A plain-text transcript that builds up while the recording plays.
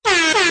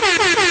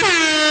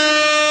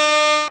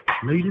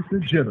Ladies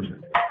and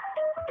gentlemen,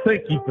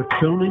 thank you for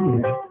tuning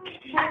in.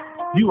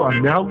 You are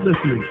now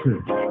listening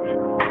to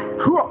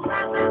Cross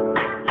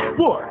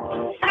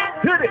Sports.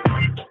 Hit it!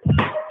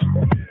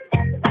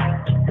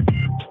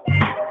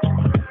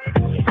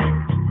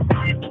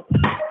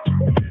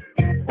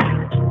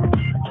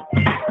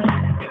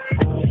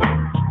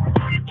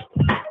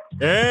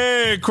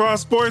 Hey,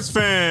 Cross Sports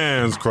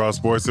fans! Cross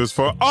Sports is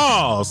for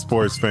all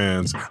sports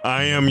fans.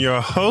 I am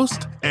your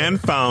host and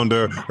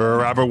founder,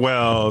 Robert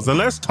Wells, and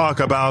let's talk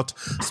about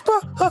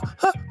sports.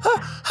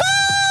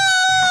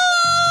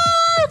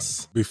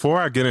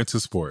 Before I get into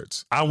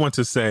sports, I want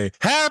to say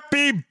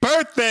happy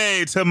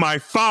birthday to my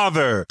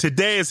father.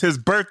 Today is his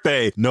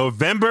birthday,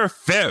 November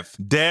 5th.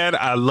 Dad,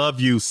 I love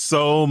you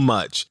so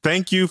much.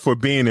 Thank you for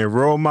being a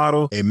role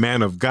model, a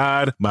man of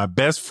God, my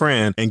best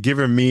friend, and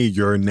giving me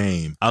your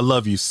name. I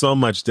love you so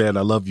much, Dad.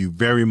 I love you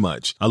very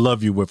much. I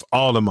love you with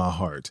all of my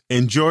heart.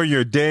 Enjoy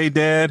your day,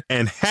 Dad,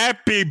 and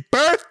happy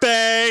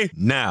birthday!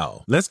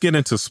 Now, let's get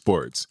into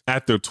sports.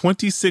 After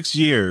 26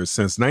 years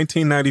since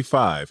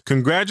 1995,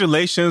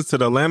 congratulations to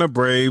the Atlanta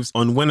Braves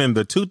on winning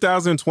the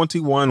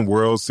 2021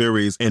 World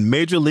Series in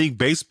Major League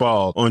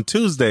Baseball on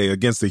Tuesday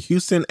against the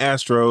Houston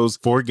Astros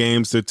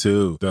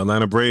 4-2. The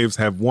Atlanta Braves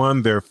have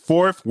won their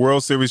 4th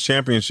World Series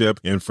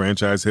championship in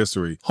franchise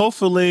history.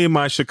 Hopefully,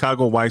 my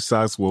Chicago White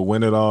Sox will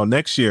win it all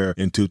next year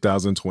in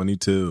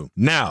 2022.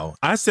 Now,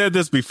 I said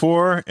this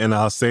before and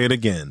I'll say it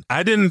again.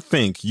 I didn't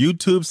think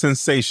YouTube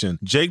sensation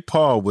Jake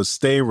Paul would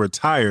stay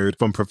retired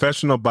from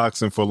professional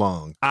boxing for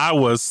long. I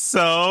was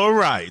so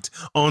right.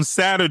 On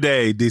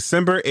Saturday,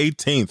 December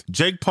 18th,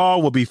 Jake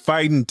Paul will be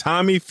fighting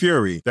Tommy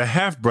Fury, the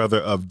half-brother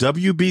of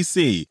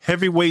WBC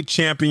heavyweight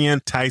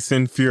champion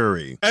Tyson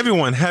Fury.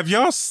 Everyone, have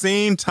y'all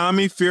seen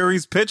Tommy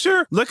Fury's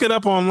picture? Look it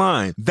up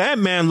online. That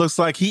man looks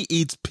like he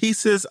eats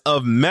pieces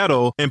of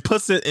metal and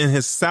puts it in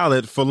his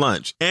salad for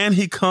lunch. And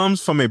he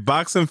comes from a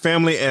boxing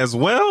family as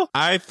well?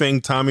 I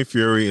think Tommy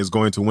Fury is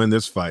going to win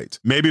this fight.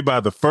 Maybe by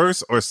the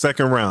first or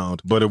second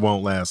round, but it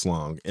won't last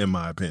long, in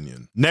my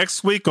opinion.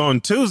 Next week on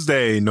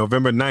Tuesday,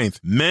 November 9th,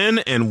 men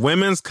and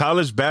women's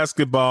college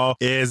basketball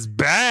is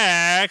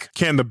back.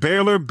 Can the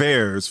Baylor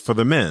Bears for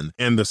the men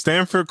and the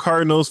Stanford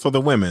Cardinals for the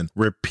women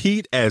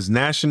repeat as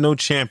national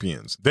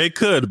champions? They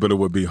could, but it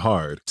would be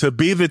hard. To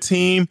be the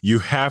team, you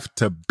have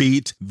to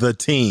beat the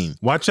team.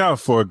 Watch out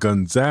for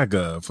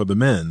Gonzaga for the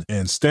men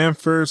and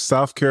Stanford,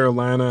 South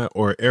Carolina,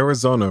 or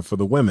Arizona for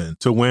the women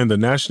to win the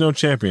national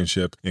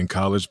championship in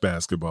college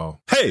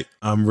basketball. Hey,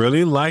 I'm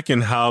really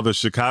liking how the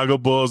Chicago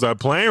Bulls are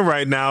playing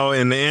right now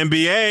in the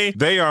NBA.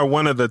 They are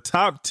one of the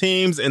top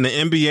teams in the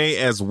NBA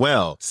as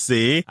well.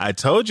 See, I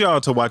told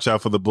y'all to watch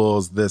out for the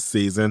Bulls this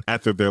season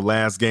after their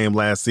last game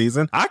last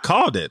season. I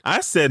called it.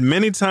 I said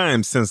many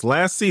times since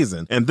last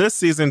season and this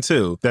season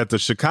too that the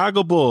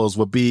Chicago Bulls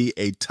would be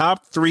a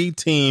top 3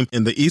 team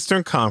in the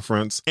Eastern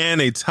Conference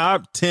and a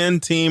top 10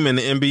 team in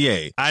the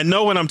NBA. I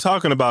know what I'm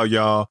talking about,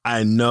 y'all.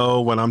 I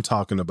know what I'm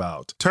talking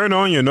about. Turn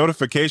on your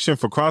notification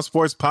for Cross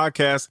Sports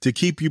Podcast to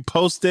keep you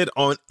posted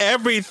on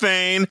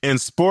everything in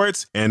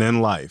sports and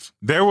in life.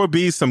 There will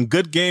be some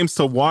good games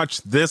to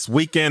watch this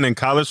weekend in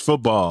college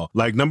football,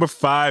 like number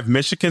 5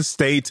 Michigan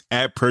State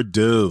at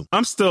Purdue.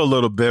 I'm still a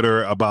little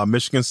bitter about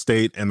Michigan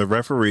State and the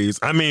referees.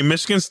 I mean,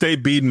 Michigan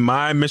State beat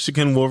my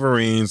Michigan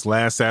Wolverines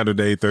last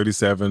Saturday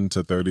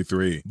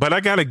 37-33. But I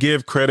gotta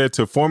give credit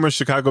to former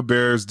Chicago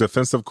Bears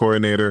defensive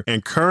coordinator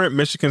and current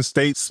Michigan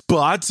State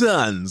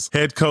Spartans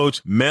head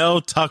coach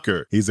Mel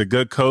Tucker. He's a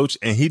good coach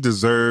and he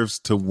deserves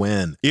to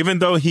win. Even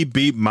though he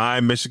beat my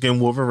Michigan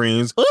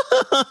Wolverines,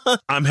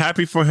 I'm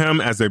happy for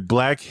him as a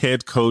black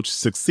head coach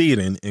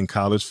succeeding in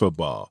college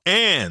football.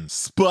 And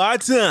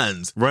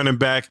Spartans running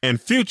back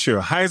and future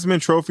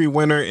Heisman Trophy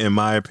winner, in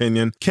my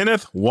opinion,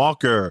 Kenneth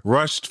Walker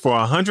rushed for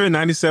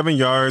 197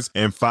 yards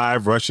and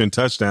 5 rushing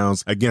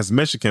touchdowns against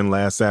Michigan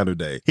last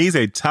Saturday. He's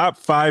a top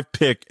 5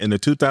 pick in the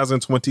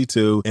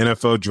 2022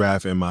 NFL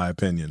draft, in my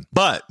opinion.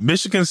 But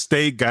Michigan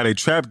State got a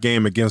trap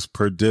game against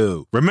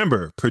Purdue.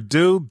 Remember,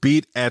 Purdue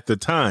beat at the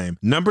time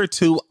number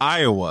 2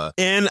 Iowa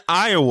in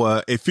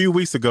Iowa a few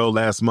weeks ago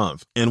last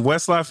month. In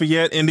West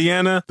Lafayette,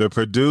 Indiana, the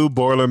Purdue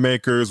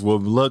Boilermakers will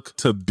look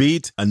to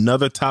beat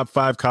another top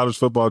 5 college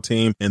football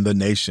team in the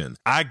nation.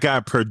 I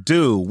got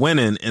Purdue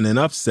winning in an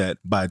upset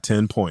by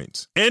 10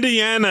 points.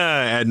 Indiana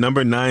at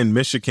number 9,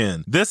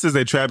 Michigan. This is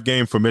a trap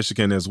game for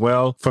Michigan as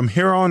well. From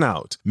here on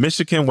out,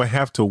 Michigan will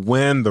have to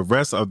win the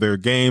rest of their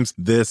games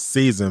this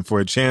season for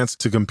a chance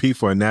to compete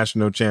for a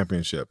national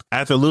championship.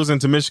 After losing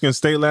to Michigan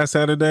State last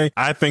Saturday,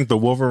 I think the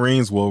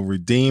Wolverines will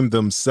redeem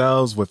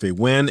themselves with a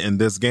win in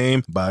this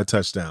game by a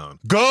touchdown.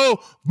 Go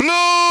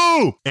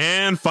Blue!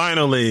 And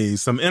finally,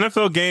 some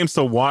NFL games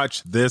to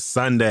watch this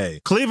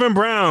Sunday. Cleveland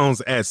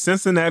Browns at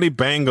Cincinnati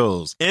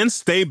Bengals.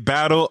 In-state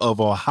battle of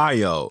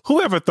Ohio.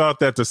 Whoever thought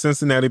that the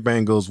Cincinnati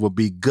Bengals would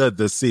be good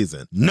this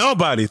season?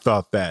 Nobody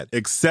thought that,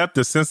 except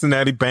the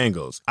Cincinnati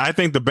Bengals. I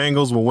think the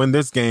Bengals will win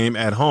this game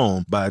at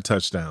home by a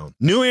touchdown.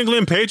 New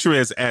England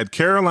Patriots at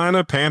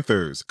Carolina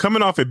Panthers.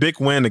 Coming off a big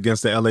win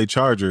against the LA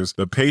Chargers,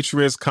 the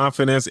Patriots'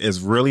 confidence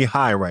is really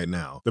high right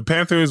now. The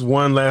Panthers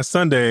won last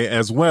Sunday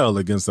as well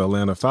against the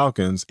Atlanta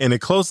Falcons. In a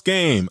close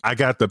game, I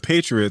got the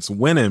Patriots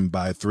winning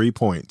by 3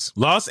 points.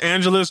 Los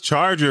Angeles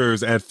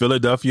Chargers at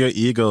Philadelphia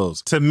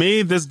Eagles. To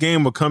me, this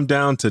game will come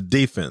down to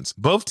defense.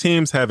 Both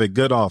teams have a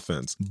good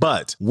offense,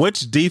 but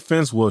which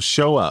defense will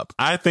show up?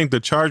 I think the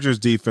Chargers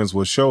defense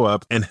will show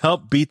up and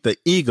help beat the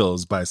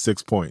Eagles by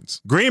 6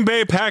 points. Green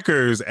Bay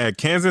Packers at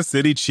Kansas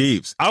City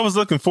Chiefs. I was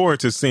looking forward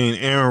to seeing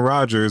Aaron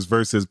Rodgers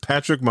versus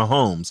Patrick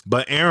Mahomes,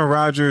 but Aaron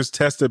Rodgers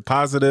tested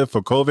positive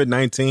for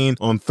COVID-19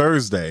 on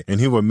Thursday, and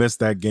he will miss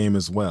that game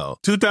as well.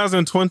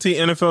 2020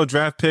 NFL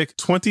draft pick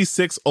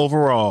 26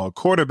 overall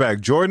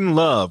quarterback Jordan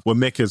Love will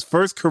make his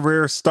first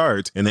career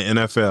start in the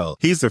NFL.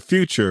 He's the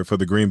future for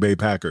the Green Bay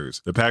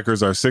Packers. The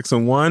Packers are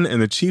 6-1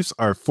 and the Chiefs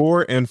are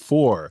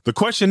 4-4. The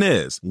question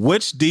is,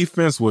 which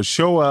defense will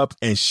show up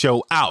and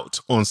show out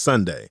on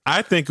Sunday?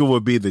 I think it will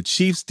be the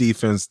Chiefs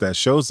defense that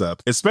shows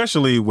up,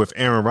 especially with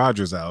Aaron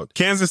Rodgers out.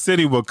 Kansas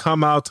City will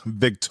come out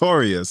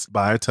victorious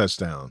by a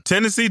touchdown.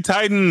 Tennessee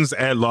Titans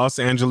at Los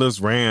Angeles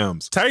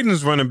Rams.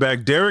 Titans running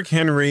back Derrick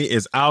Henry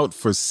is out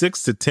for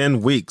 6 to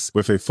 10 weeks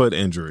with a foot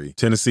injury.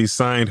 Tennessee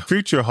signed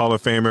future Hall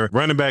of Famer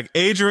running back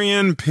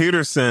Adrian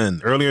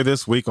Peterson earlier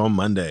this week on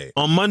Monday.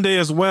 On Monday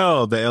as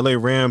well, the LA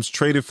Rams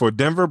traded for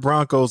Denver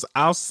Broncos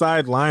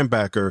outside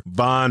linebacker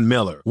Von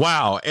Miller.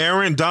 Wow,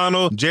 Aaron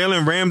Donald,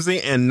 Jalen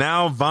Ramsey, and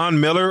now Von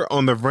Miller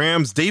on the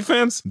Rams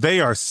defense? They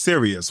are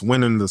serious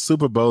winning the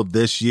Super Bowl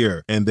this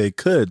year, and they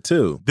could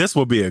too. This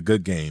will be a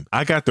good game.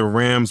 I got the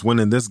Rams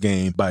winning this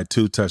game by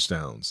 2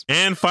 touchdowns.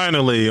 And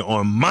finally,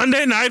 on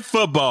Monday Night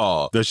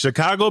Football, the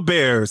Chicago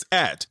Bears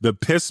at the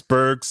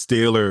Pittsburgh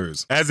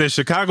Steelers. As a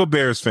Chicago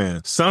Bears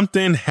fan,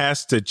 something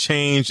has to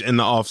change in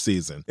the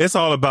offseason. It's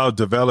all about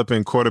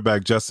developing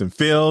quarterback Justin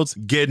Fields,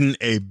 getting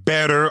a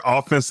better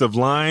offensive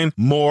line,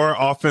 more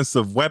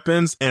offensive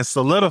weapons, and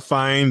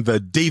solidifying the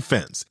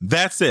defense.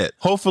 That's it.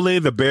 Hopefully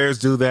the Bears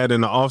do that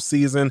in the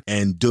offseason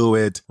and do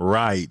it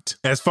right.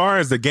 As far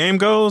as the game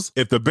goes,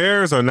 if the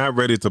Bears are not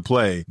ready to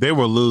play, they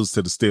will lose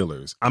to the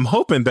Steelers. I'm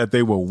hoping that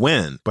they will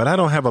win, but I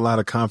don't have a lot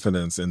of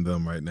confidence in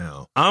them right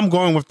now. I'm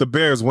going with the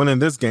Bears winning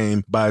this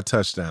game by a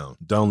touchdown.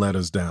 Don't let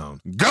us down.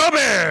 Go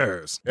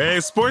Bears! Hey,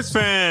 sports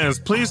fans,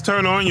 please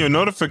turn on your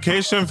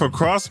notification for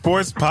Cross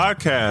Sports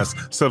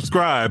Podcast.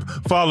 Subscribe,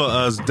 follow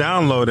us,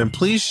 download, and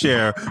please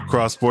share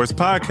Cross Sports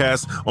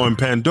Podcast on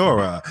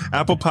Pandora,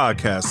 Apple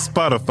Podcasts,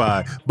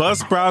 Spotify,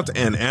 Buzzsprout,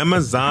 and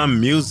Amazon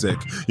Music.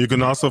 You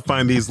can also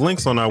find these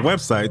links on our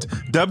website,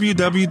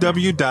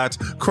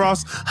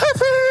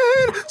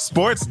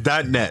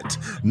 www.cross-sports.net.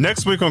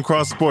 Next week on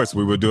Cross Sports,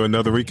 we will do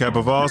another recap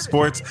of all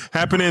sports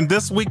happening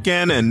this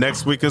weekend and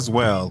next week as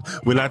well.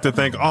 We'd like to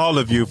thank all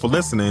of you for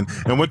listening,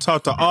 and we'll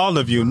talk to all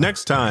of you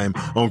next time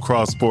on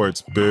Cross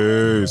Sports.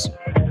 Peace.